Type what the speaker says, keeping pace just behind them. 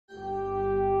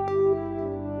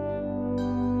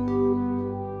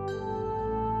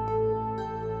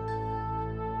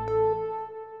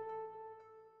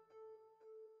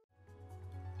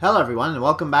Hello everyone, and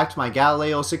welcome back to my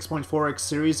Galileo 6.4x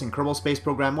series in Kerbal Space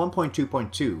Program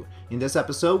 1.2.2. In this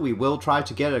episode, we will try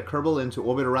to get a Kerbal into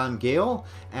orbit around Gale,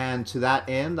 and to that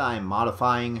end, I'm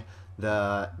modifying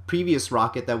the previous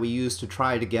rocket that we used to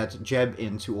try to get Jeb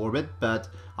into orbit, but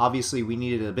obviously we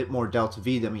needed a bit more delta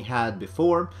V than we had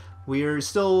before. We're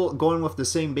still going with the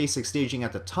same basic staging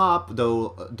at the top,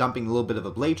 though dumping a little bit of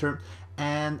ablator,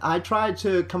 and I tried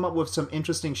to come up with some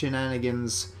interesting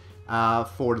shenanigans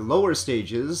for the lower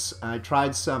stages. I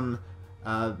tried some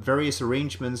various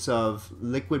arrangements of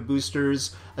liquid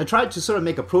boosters. I tried to sort of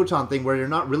make a proton thing where they're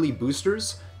not really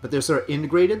boosters, but they're sort of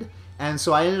integrated. And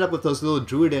so I ended up with those little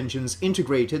Druid engines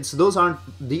integrated. So those aren't,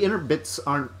 the inner bits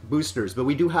aren't boosters, but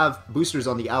we do have boosters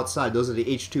on the outside. Those are the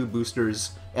H2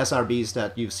 boosters, SRBs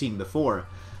that you've seen before.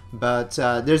 But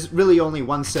there's really only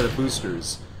one set of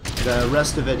boosters. The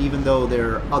rest of it, even though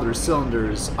they're other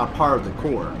cylinders, are part of the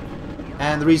core.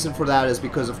 And the reason for that is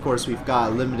because, of course, we've got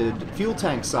a limited fuel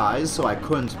tank size, so I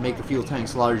couldn't make the fuel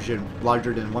tanks larger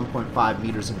than 1.5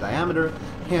 meters in diameter,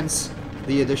 hence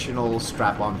the additional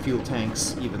strap-on fuel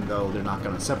tanks, even though they're not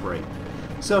going to separate.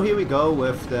 So here we go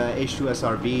with the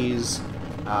H2SRBs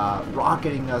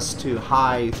rocketing us to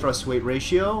high thrust-weight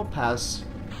ratio,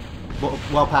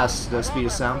 well past the speed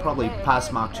of sound, probably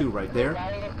past Mach 2 right there.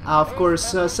 Of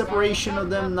course, separation of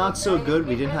them not so good.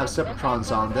 We didn't have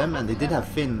separatrons on them, and they did have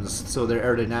fins, so their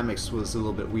aerodynamics was a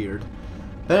little bit weird.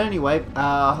 But anyway,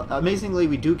 amazingly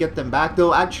we do get them back,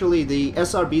 though actually the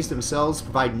SRBs themselves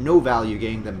provide no value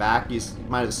getting them back. You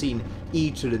might have seen e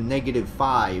to the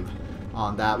 -5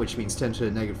 on that, which means 10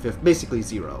 to the -5, basically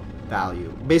zero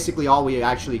value. Basically all we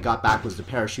actually got back was the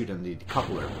parachute and the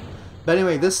decoupler. But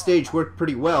anyway, this stage worked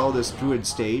pretty well, this Druid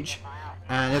stage.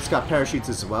 And it's got parachutes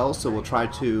as well, so we'll try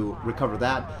to recover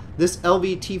that. This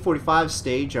LV-T45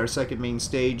 stage, our second main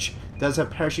stage, does have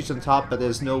parachutes on top, but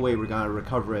there's no way we're going to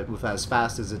recover it with as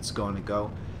fast as it's going to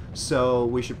go. So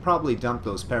we should probably dump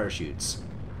those parachutes.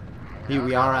 Here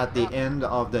we are at the end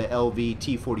of the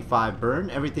LV-T45 burn.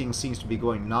 Everything seems to be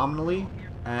going nominally,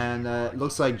 and it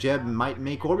looks like Jeb might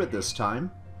make orbit this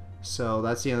time. So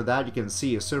that's the end of that. You can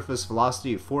see a surface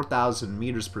velocity of 4,000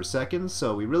 meters per second,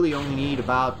 so we really only need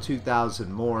about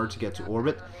 2,000 more to get to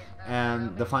orbit,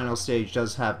 and the final stage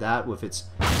does have that with its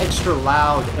extra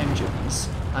loud engines.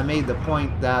 I made the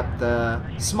point that the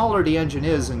smaller the engine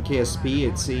is in KSP,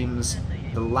 it seems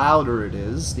the louder it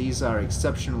is. These are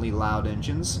exceptionally loud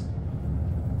engines,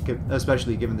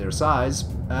 especially given their size.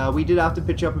 We did have to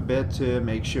pitch up a bit to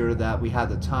make sure that we had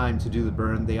the time to do the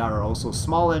burn. They are also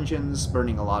small engines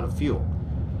burning a lot of fuel.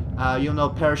 You'll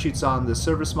note parachutes on the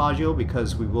service module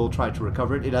because we will try to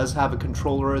recover it. It does have a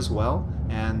controller as well,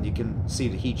 and you can see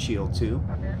the heat shield too.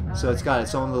 So it's got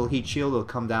its own little heat shield. It'll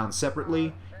come down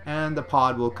separately, and the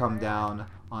pod will come down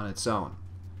on its own.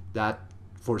 That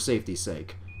for safety's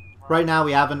sake. Right now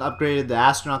we haven't upgraded the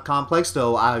astronaut complex,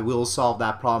 though I will solve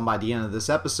that problem by the end of this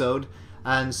episode.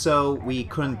 And so we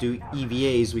couldn't do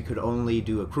EVAs, we could only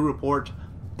do a crew report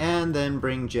and then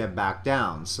bring Jeb back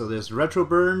down. So there's retro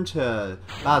burn to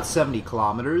about 70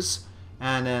 kilometers,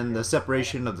 and then the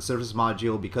separation of the surface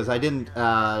module, because I didn't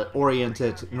orient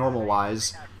it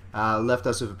normal-wise, left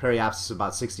us with a periapsis of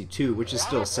about 62, which is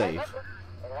still safe.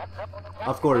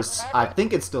 Of course, I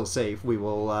think it's still safe. We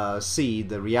will see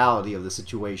the reality of the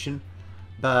situation,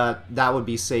 but that would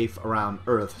be safe around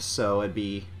Earth, so it'd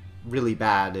be really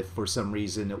bad if for some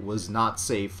reason it was not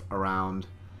safe around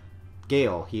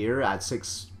Gale here at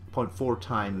 6.4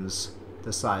 times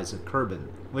the size of Kerbal,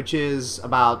 which is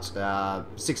about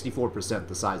 64%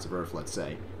 the size of Earth, let's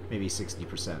say, maybe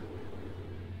 60%.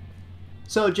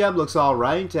 So Jeb looks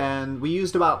alright, and we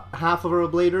used about half of our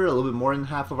ablator, a little bit more than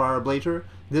half of our ablator.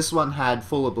 This one had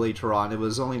full ablator on. It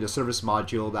was only the service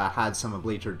module that had some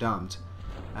ablator dumped.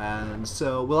 And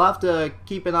so we'll have to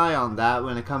keep an eye on that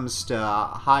when it comes to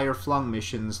higher flung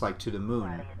missions like to the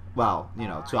moon. Well, you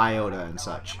know, to Iota and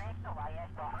such.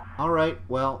 Alright,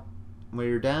 well,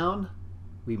 we're down.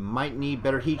 We might need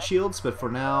better heat shields, but for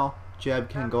now, Jeb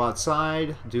can go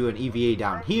outside, do an EVA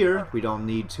down here. We don't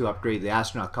need to upgrade the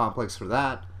astronaut complex for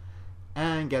that.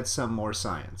 And get some more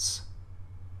science.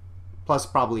 Plus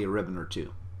probably a ribbon or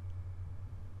two.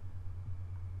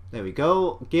 There we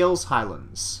go, Gale's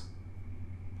Highlands.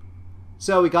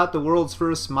 So we got the world's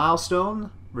first milestone,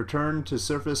 returned to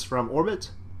surface from orbit,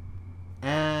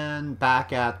 and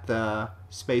back at the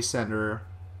Space Center,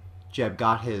 Jeb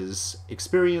got his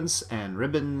experience and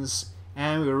ribbons,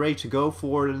 and we were ready to go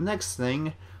for the next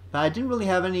thing, but I didn't really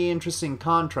have any interesting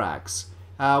contracts.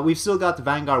 We've still got the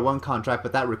Vanguard 1 contract,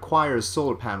 but that requires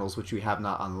solar panels, which we have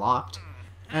not unlocked.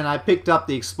 And I picked up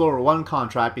the Explorer 1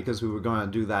 contract because we were going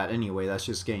to do that anyway. That's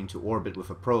just getting to orbit with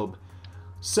a probe.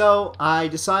 So I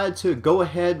decided to go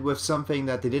ahead with something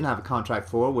that they didn't have a contract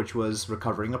for, which was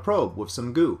recovering a probe with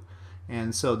some goo.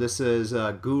 And so this is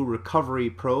a goo recovery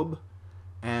probe,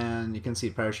 and you can see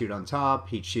parachute on top,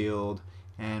 heat shield,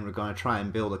 and we're going to try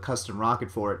and build a custom rocket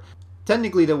for it.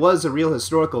 Technically, there was a real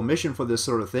historical mission for this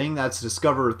sort of thing. That's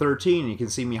Discoverer 13. You can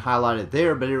see me highlighted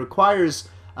there, but it requires,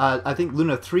 I think,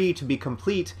 Luna 3 to be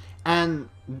complete, and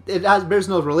bears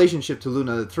no relationship to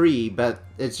Luna 3, but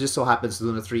it just so happens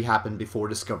Luna 3 happened before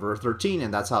Discoverer 13,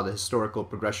 and that's how the historical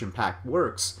progression pack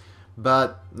works.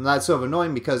 But that's sort of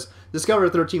annoying because Discoverer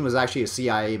 13 was actually a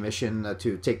CIA mission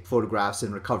to take photographs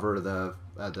and recover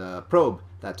the probe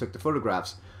that took the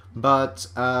photographs. But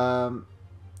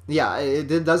yeah,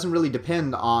 it doesn't really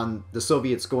depend on the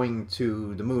Soviets going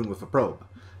to the moon with a probe.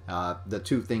 The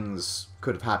two things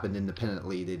could have happened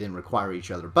independently. They didn't require each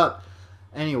other. But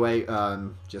anyway,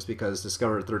 just because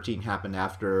Discoverer 13 happened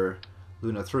after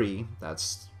Luna 3,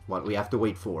 that's what we have to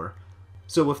wait for.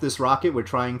 So with this rocket, we're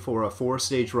trying for a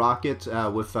 4-stage rocket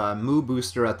with a Mu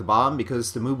booster at the bottom,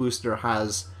 because the Mu booster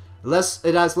has less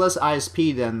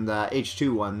ISP than the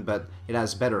H2 one, but it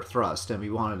has better thrust, and we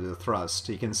wanted the thrust.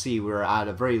 You can see we're at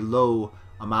a very low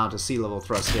amount of sea level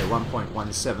thrust there,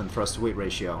 1.17 thrust to weight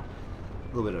ratio. A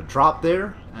little bit of drop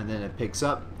there, and then it picks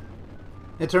up.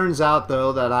 It turns out,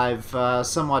 though, that I've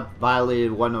somewhat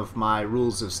violated one of my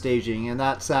rules of staging, and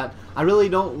that's that I really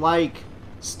don't like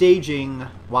staging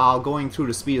while going through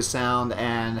the speed of sound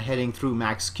and heading through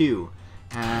max Q.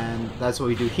 And that's what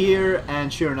we do here,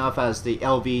 and sure enough, as the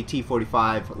LV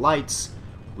T-45 lights,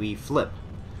 we flip.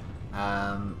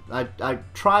 I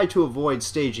tried to avoid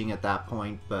staging at that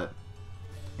point, but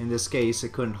in this case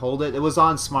it couldn't hold it. It was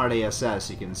on Smart ASS,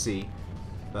 you can see,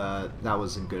 but that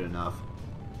wasn't good enough.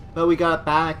 But we got it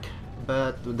back,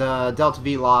 but the Delta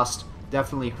V lost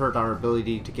definitely hurt our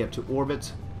ability to get to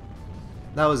orbit.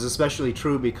 That was especially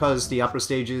true because the upper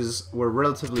stages were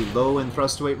relatively low in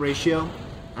thrust to weight ratio,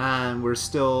 and we're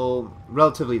still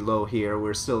relatively low here.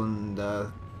 We're still in the,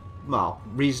 well,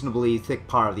 reasonably thick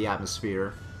part of the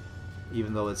atmosphere,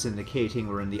 even though it's indicating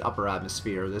we're in the upper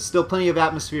atmosphere. There's still plenty of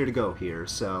atmosphere to go here,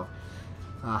 so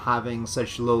having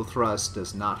such low thrust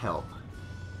does not help.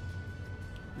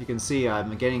 You can see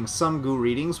I'm getting some goo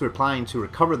readings. We're planning to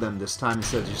recover them this time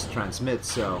instead of just transmit,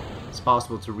 so it's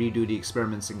possible to redo the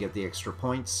experiments and get the extra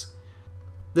points.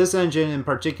 This engine in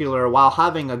particular, while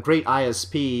having a great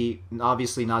ISP,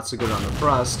 obviously not so good on the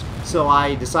thrust, so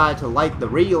I decided to light the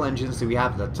radial engines that we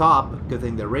have at the top. Good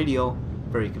thing they're radial,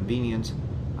 very convenient,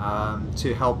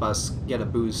 to help us get a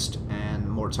boost and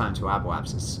more time to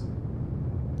apoapsis.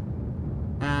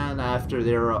 And after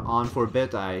they're on for a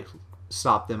bit, I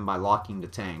stop them by locking the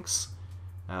tanks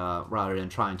rather than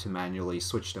trying to manually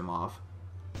switch them off.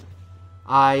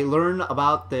 I learn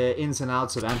about the ins and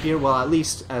outs of Ampere, well, at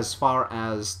least as far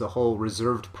as the whole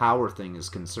reserved power thing is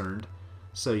concerned.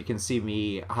 So you can see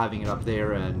me having it up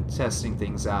there and testing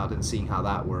things out and seeing how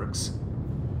that works.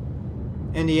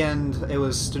 In the end, it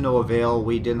was to no avail.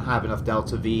 We didn't have enough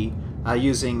Delta V.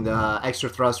 Using the extra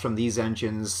thrust from these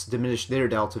engines diminished their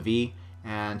Delta V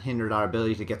and hindered our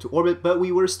ability to get to orbit, but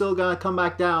we were still going to come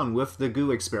back down with the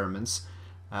goo experiments.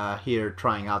 Here,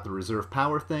 trying out the reserve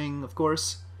power thing, of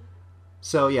course.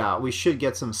 So yeah, we should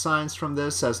get some science from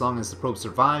this as long as the probe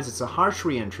survives. It's a harsh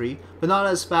re-entry, but not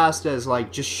as fast as,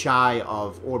 like, just shy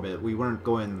of orbit. We weren't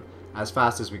going as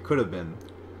fast as we could have been.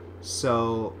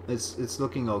 So it's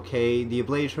looking okay. The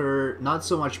ablator, not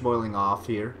so much boiling off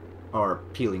here, or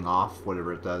peeling off,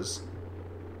 whatever it does.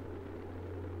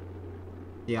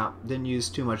 Yeah, didn't use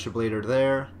too much ablator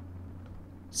there.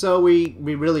 So we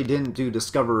really didn't do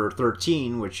Discoverer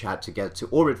 13, which had to get to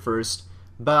orbit first,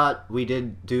 but we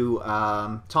did do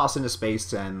toss into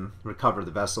space and recover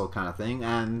the vessel kind of thing,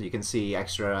 and you can see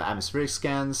extra atmospheric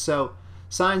scans. So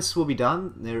science will be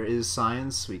done. There is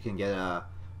science. We can get a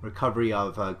recovery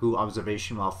of goo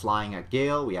observation while flying at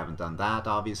Gale. We haven't done that,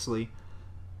 obviously.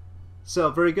 So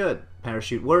very good.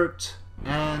 Parachute worked,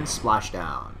 and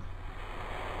splashdown.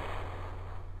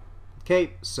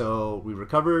 Okay, so we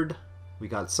recovered. We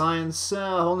got science,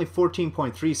 only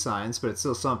 14.3 science, but it's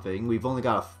still something. We've only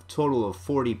got a total of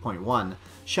 40.1,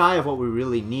 shy of what we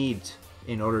really need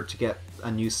in order to get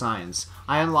a new science.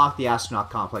 I unlocked the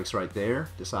astronaut complex right there,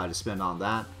 decided to spend on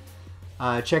that.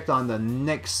 I checked on the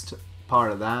next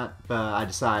part of that, but I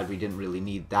decided we didn't really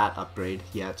need that upgrade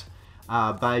yet.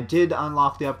 But I did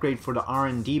unlock the upgrade for the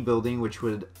R&D building, which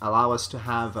would allow us to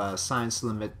have a science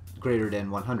limit greater than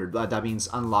 100. That means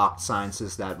unlocked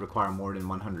sciences that require more than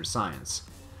 100 science.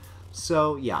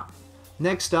 So yeah.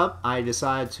 Next up, I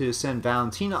decided to send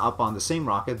Valentina up on the same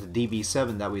rocket, the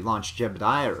DB7 that we launched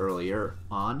Jebediah earlier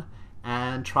on,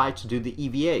 and try to do the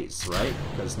EVAs, right?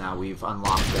 Because now we've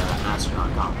unlocked the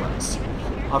astronaut complex.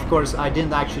 Of course, I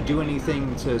didn't actually do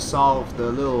anything to solve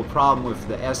the little problem with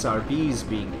the SRBs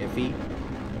being iffy.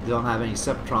 Don't have any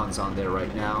Septrons on there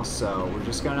right now, so we're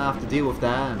just gonna have to deal with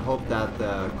that and hope that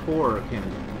the core can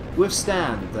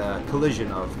withstand the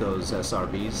collision of those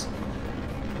SRBs.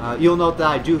 You'll note that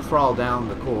I do throttle down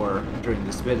the core during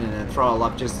this bit and then throttle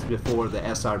up just before the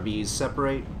SRBs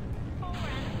separate.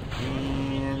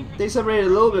 And they separated a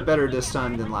little bit better this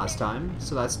time than last time,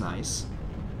 so that's nice.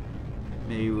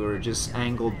 Maybe we were just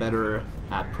angled better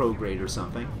at prograde or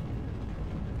something.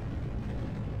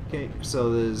 Okay,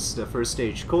 so there's the first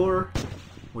stage core,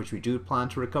 which we do plan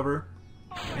to recover.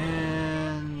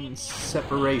 And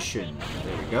separation.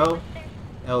 There we go.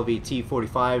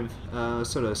 LVT-45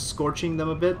 sort of scorching them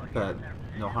a bit, but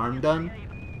no harm done.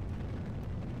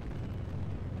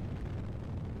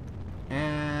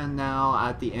 And now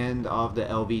at the end of the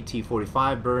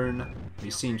LVT-45 burn, we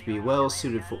seem to be well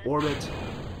suited for orbit.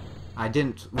 I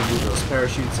didn't remove those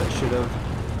parachutes, I should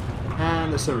have.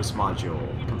 And the service module,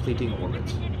 completing orbit.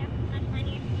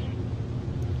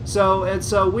 So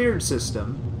it's a weird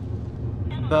system,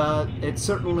 but it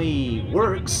certainly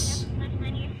works.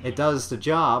 It does the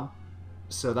job,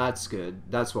 so that's good.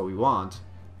 That's what we want.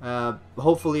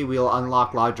 Hopefully we'll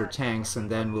unlock larger tanks and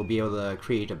then we'll be able to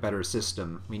create a better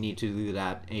system. We need to do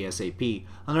that ASAP.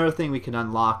 Another thing we can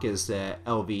unlock is the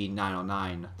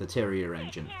LV-909, the Terrier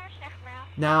engine.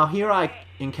 Now here I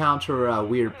encounter a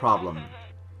weird problem.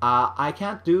 I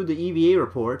can't do the EVA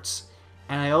reports,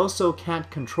 and I also can't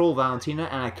control Valentina,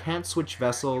 and I can't switch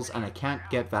vessels, and I can't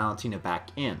get Valentina back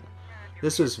in.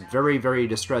 This was very, very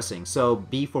distressing. So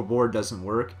B for board doesn't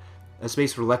work.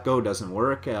 Space for let go doesn't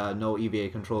work. No EVA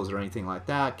controls or anything like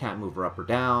that. Can't move her up or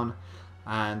down.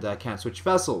 And can't switch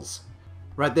vessels.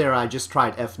 Right there I just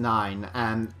tried F9.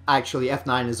 And actually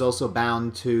F9 is also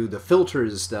bound to the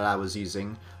filters that I was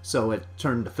using. So it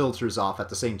turned the filters off at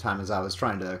the same time as I was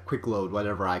trying to quick load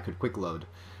whatever I could quick load.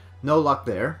 No luck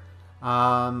there.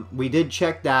 We did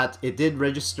check that it did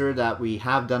register that we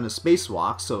have done a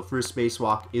spacewalk, so first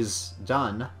spacewalk is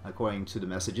done according to the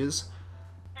messages.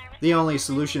 The only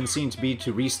solution seemed to be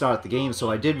to restart the game, so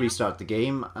I did restart the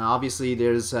game. Obviously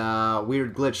there's a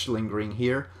weird glitch lingering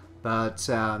here, but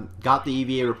got the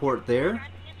EVA report there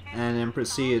and then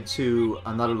proceeded to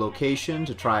another location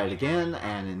to try it again,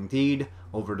 and indeed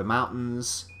over the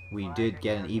mountains we did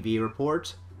get an EVA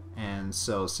report, and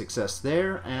so success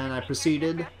there, and I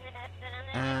proceeded.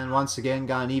 And once again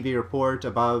got an EV report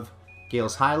above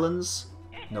Gale's Highlands.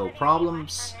 No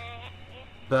problems.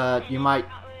 But you might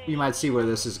see where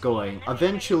this is going.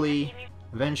 Eventually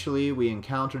we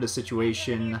encountered a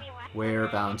situation where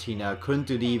Valentina couldn't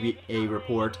do the EVA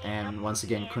report and once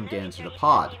again couldn't get into the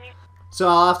pod. So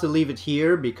I'll have to leave it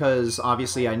here because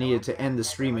obviously I needed to end the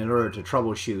stream in order to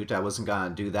troubleshoot. I wasn't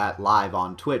gonna do that live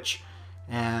on Twitch.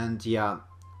 And yeah,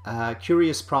 a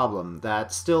curious problem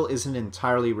that still isn't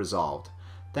entirely resolved.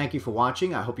 Thank you for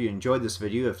watching. I hope you enjoyed this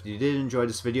video. If you did enjoy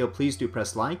this video, please do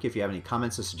press like. If you have any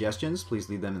comments or suggestions, please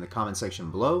leave them in the comment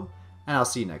section below. And I'll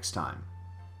see you next time.